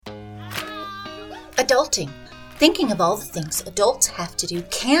Adulting. Thinking of all the things adults have to do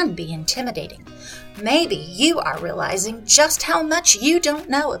can be intimidating. Maybe you are realizing just how much you don't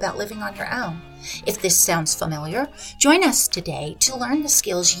know about living on your own. If this sounds familiar, join us today to learn the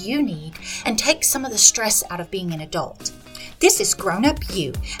skills you need and take some of the stress out of being an adult. This is Grown Up You,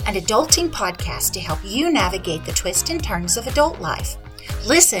 an adulting podcast to help you navigate the twists and turns of adult life.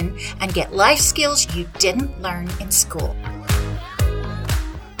 Listen and get life skills you didn't learn in school.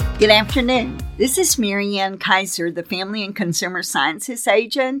 Good afternoon. This is Mary Ann Kaiser, the Family and Consumer Sciences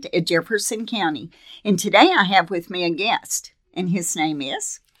Agent at Jefferson County. And today I have with me a guest, and his name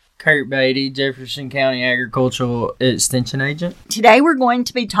is Kurt Beatty, Jefferson County Agricultural Extension Agent. Today we're going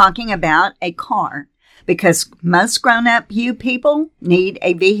to be talking about a car, because most grown-up you people need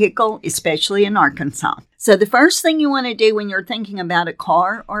a vehicle, especially in Arkansas. So the first thing you want to do when you're thinking about a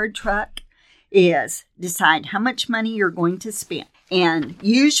car or a truck is decide how much money you're going to spend. And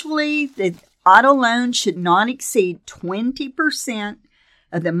usually the auto loan should not exceed 20%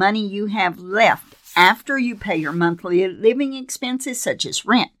 of the money you have left after you pay your monthly living expenses such as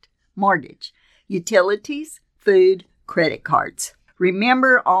rent, mortgage, utilities, food, credit cards.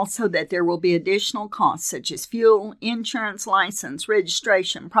 Remember also that there will be additional costs such as fuel, insurance, license,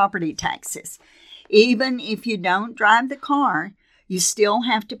 registration, property taxes. Even if you don't drive the car, you still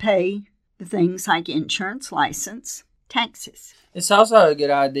have to pay the things like insurance, license, taxes. It's also a good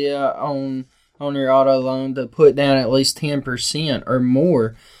idea on your auto loan to put down at least 10% or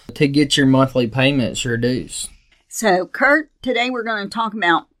more to get your monthly payments reduced. So, Kurt, today we're going to talk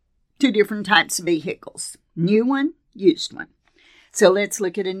about two different types of vehicles. New one, used one. So let's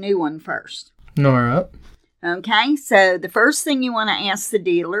look at a new one first. All right. Okay, so the first thing you want to ask the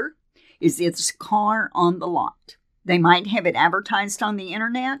dealer is its car on the lot. They might have it advertised on the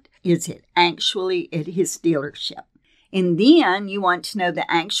internet. Is it actually at his dealership? And then you want to know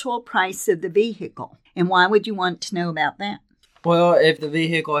the actual price of the vehicle. And why would you want to know about that? Well, if the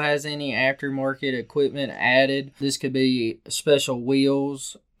vehicle has any aftermarket equipment added, this could be special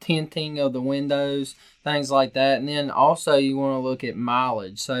wheels, tinting of the windows, things like that. And then also you want to look at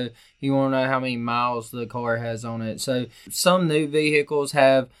mileage. So you want to know how many miles the car has on it. So some new vehicles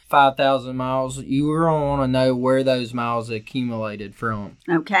have 5,000 miles. You really want to know where those miles accumulated from.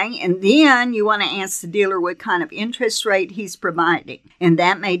 Okay, and then you want to ask the dealer what kind of interest rate he's providing. And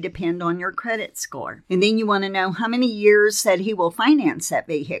that may depend on your credit score. And then you want to know how many years that he will finance that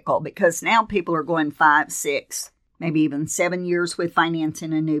vehicle, because now people are going 5, 6, maybe even 7 years with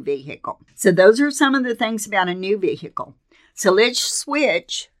financing a new vehicle. So those are some of the things about a new vehicle. So let's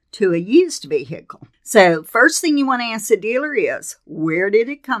switch to a used vehicle. So first thing you want to ask the dealer is, where did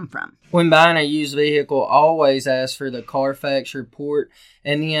it come from? When buying a used vehicle, always ask for the Carfax report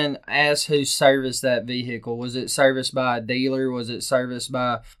and then ask who serviced that vehicle. Was it serviced by a dealer? Was it serviced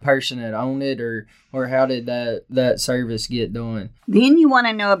by a person that owned it? Or how did that service get done? Then you want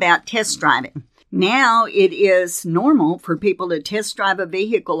to know about test driving. Now it is normal for people to test drive a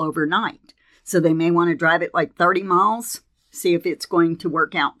vehicle overnight. So they may want to drive it like 30 miles, see if it's going to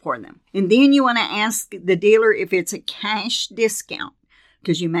work out for them. And then you want to ask the dealer if it's a cash discount,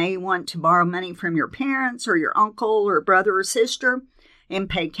 because you may want to borrow money from your parents or your uncle or brother or sister and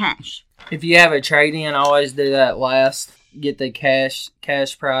pay cash. If you have a trade-in, always do that last. Get the cash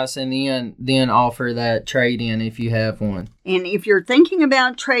price and then offer that trade-in if you have one. And if you're thinking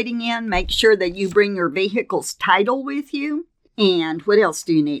about trading in, make sure that you bring your vehicle's title with you. And what else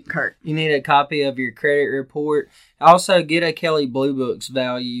do you need, Kurt? You need a copy of your credit report. Also, get a Kelley Blue Books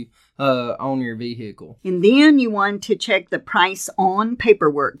value on your vehicle. And then you want to check the price on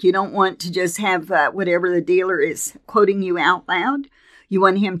paperwork. You don't want to just have whatever the dealer is quoting you out loud. You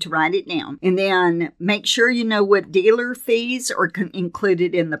want him to write it down. And then make sure you know what dealer fees are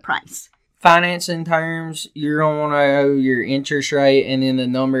included in the price. Financing terms, you're going to want to know your interest rate and then the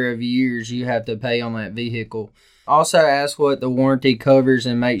number of years you have to pay on that vehicle. Also ask what the warranty covers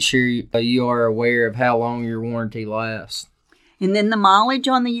and make sure you are aware of how long your warranty lasts. And then the mileage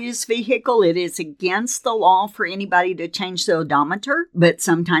on the used vehicle, it is against the law for anybody to change the odometer, but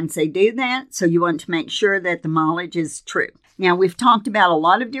sometimes they do that. So you want to make sure that the mileage is true. Now, we've talked about a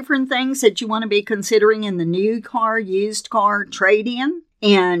lot of different things that you want to be considering in the new car, used car, trade-in.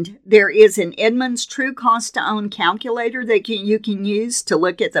 And there is an Edmunds True Cost to Own calculator that you can use to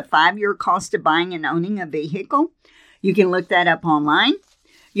look at the 5-year cost of buying and owning a vehicle. You can look that up online.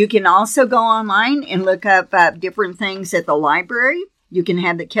 You can also go online and look up different things at the library. You can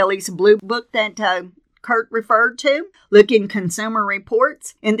have the Kelley's Blue Book that Kurt referred to. Look in Consumer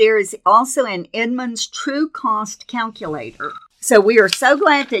Reports. And there is also an Edmunds True Cost calculator. So we are so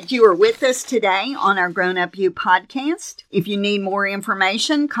glad that you are with us today on our Grown Up You podcast. If you need more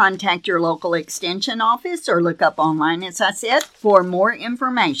information, contact your local extension office or look up online, as I said, for more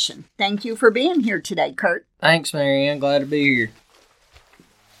information. Thank you for being here today, Kurt. Thanks, Marianne. Glad to be here.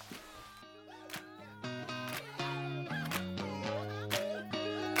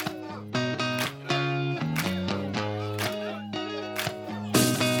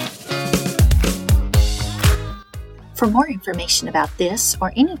 For more information about this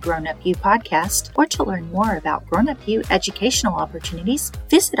or any Grown Up You podcast, or to learn more about Grown Up You educational opportunities,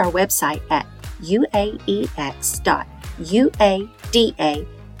 visit our website at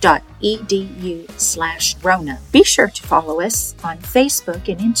uaex.uada.edu/grownup. Be sure to follow us on Facebook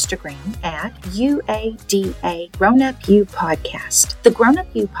and Instagram at UADA Grown Up You Podcast. The Grown Up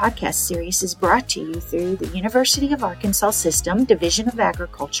You podcast series is brought to you through the University of Arkansas System Division of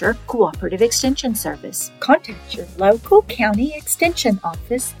Agriculture Cooperative Extension Service. Contact your local county extension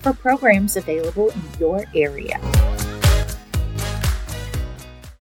office for programs available in your area.